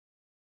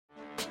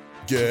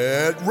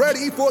Get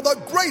ready for the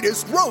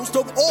greatest roast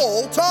of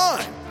all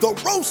time, the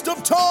Roast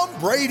of Tom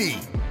Brady,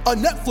 a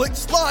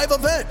Netflix live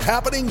event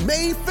happening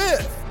May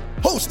 5th.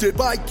 Hosted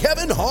by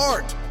Kevin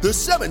Hart, the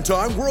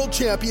 7-time world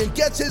champion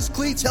gets his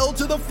cleats held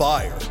to the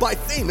fire by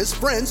famous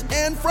friends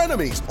and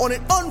frenemies on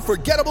an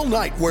unforgettable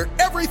night where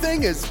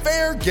everything is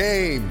fair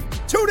game.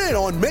 Tune in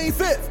on May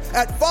 5th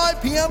at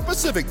 5 p.m.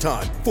 Pacific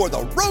time for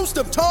the Roast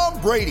of Tom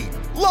Brady,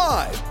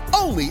 live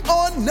only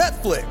on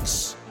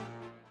Netflix.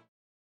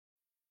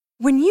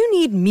 When you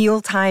need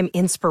mealtime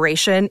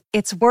inspiration,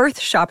 it's worth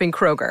shopping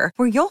Kroger,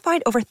 where you'll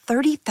find over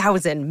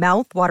 30,000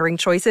 mouth-watering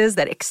choices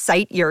that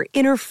excite your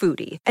inner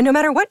foodie. And no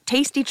matter what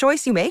tasty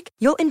choice you make,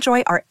 you'll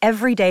enjoy our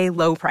everyday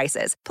low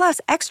prices, plus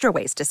extra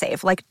ways to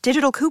save, like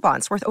digital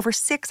coupons worth over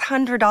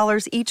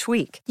 $600 each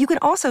week. You can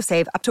also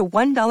save up to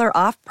 $1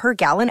 off per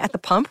gallon at the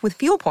pump with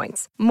fuel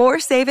points. More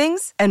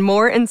savings and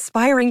more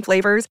inspiring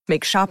flavors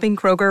make shopping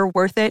Kroger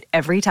worth it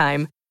every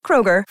time.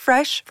 Kroger,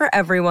 fresh for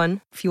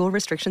everyone. Fuel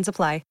restrictions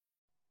apply.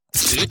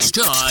 It's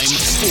time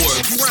for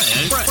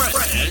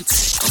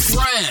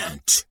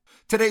Rant.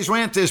 Today's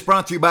rant is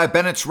brought to you by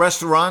Bennett's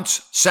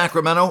Restaurants,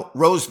 Sacramento,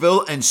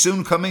 Roseville, and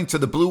soon coming to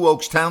the Blue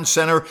Oaks Town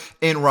Center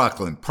in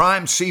Rockland.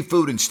 Prime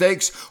seafood and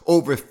steaks,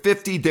 over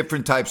 50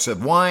 different types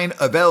of wine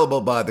available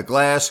by the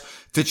glass.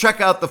 To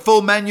check out the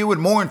full menu and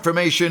more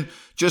information,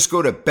 just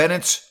go to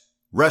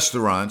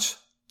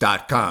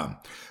bennettsrestaurants.com.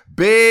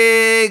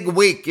 Big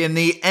week in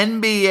the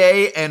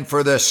NBA and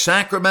for the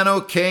Sacramento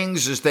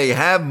Kings as they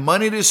have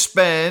money to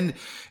spend.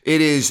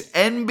 It is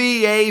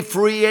NBA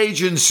free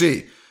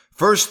agency.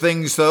 First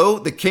things, though,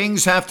 the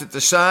Kings have to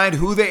decide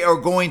who they are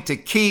going to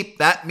keep.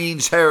 That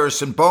means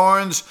Harrison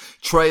Barnes,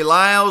 Trey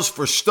Lyles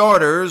for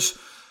starters.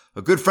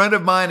 A good friend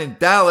of mine in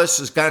Dallas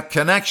has got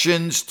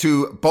connections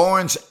to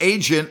Barnes'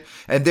 agent,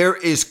 and there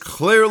is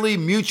clearly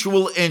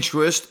mutual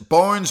interest.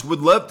 Barnes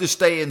would love to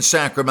stay in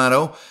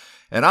Sacramento,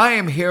 and I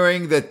am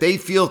hearing that they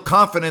feel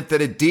confident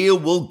that a deal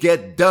will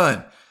get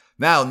done.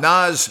 Now,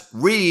 Naz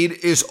Reid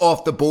is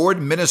off the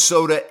board.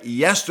 Minnesota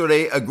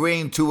yesterday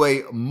agreeing to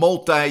a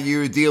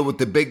multi-year deal with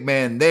the big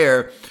man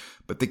there.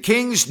 But the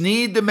Kings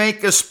need to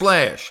make a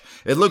splash.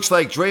 It looks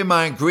like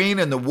Draymond Green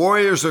and the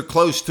Warriors are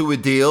close to a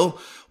deal.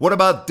 What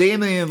about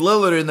Damian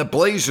Lillard and the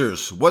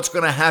Blazers? What's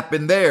going to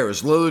happen there?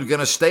 Is Lillard going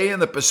to stay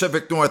in the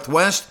Pacific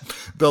Northwest?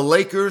 The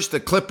Lakers, the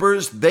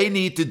Clippers, they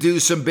need to do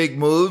some big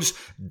moves.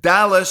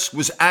 Dallas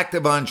was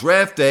active on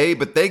draft day,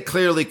 but they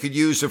clearly could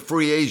use a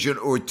free agent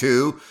or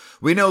two.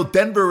 We know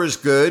Denver is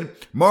good.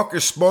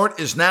 Marcus Smart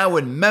is now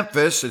in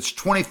Memphis. It's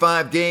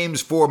 25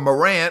 games for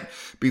Morant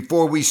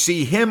before we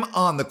see him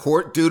on the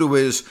court due to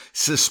his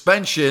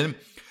suspension.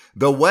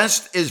 The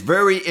West is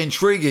very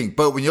intriguing,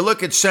 but when you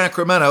look at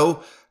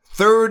Sacramento,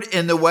 third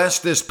in the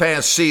West this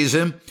past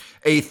season,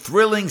 a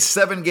thrilling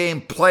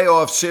 7-game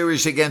playoff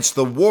series against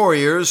the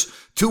Warriors,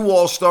 2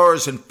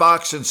 All-Stars in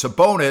Fox and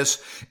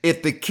Sabonis.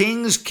 If the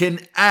Kings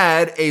can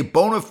add a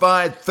bona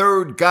fide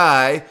third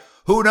guy,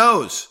 who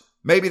knows?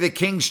 Maybe the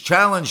Kings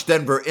challenge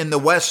Denver in the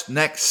West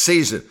next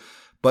season.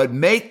 But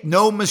make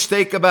no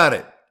mistake about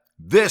it,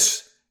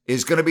 this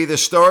is going to be the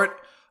start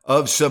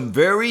of some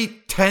very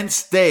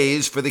tense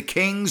days for the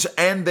Kings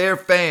and their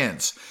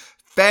fans.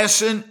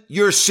 Fasten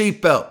your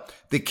seatbelt.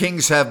 The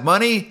Kings have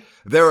money.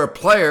 They're a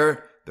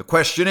player. The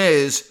question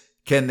is,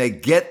 can they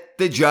get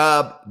the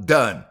job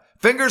done?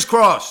 Fingers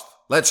crossed.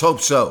 Let's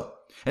hope so.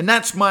 And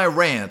that's my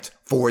rant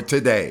for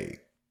today.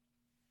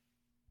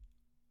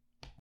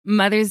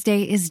 Mother's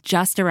Day is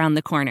just around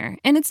the corner,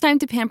 and it's time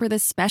to pamper the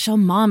special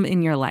mom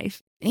in your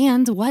life.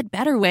 And what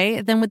better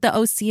way than with the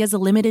Osea's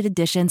limited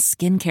edition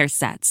skincare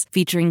sets,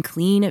 featuring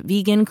clean,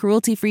 vegan,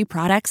 cruelty-free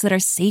products that are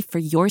safe for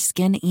your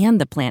skin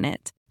and the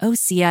planet.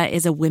 Osea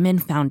is a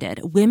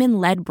women-founded,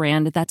 women-led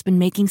brand that's been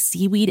making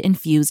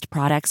seaweed-infused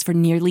products for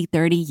nearly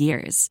 30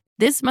 years.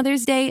 This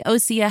Mother's Day,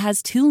 Osea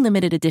has 2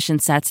 limited edition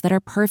sets that are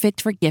perfect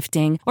for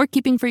gifting or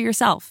keeping for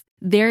yourself.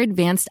 Their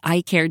advanced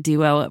eye care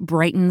duo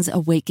brightens,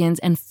 awakens,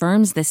 and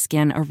firms the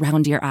skin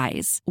around your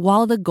eyes,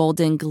 while the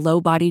Golden Glow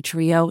Body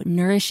Trio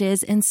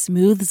nourishes and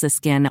smooths the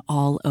skin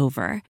all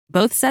over.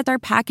 Both sets are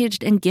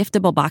packaged in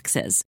giftable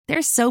boxes.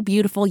 They're so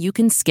beautiful you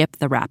can skip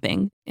the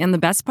wrapping. And the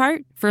best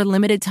part? For a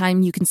limited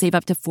time, you can save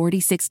up to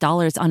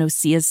 $46 on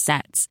Osea's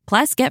sets.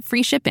 Plus, get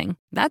free shipping.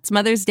 That's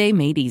Mother's Day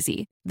made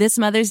easy. This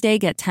Mother's Day,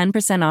 get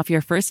 10% off your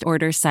first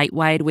order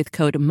site-wide with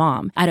code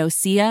MOM at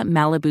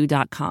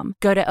OseaMalibu.com.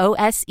 Go to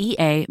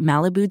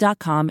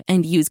OSEAMalibu.com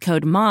and use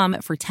code MOM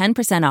for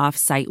 10% off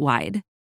site-wide.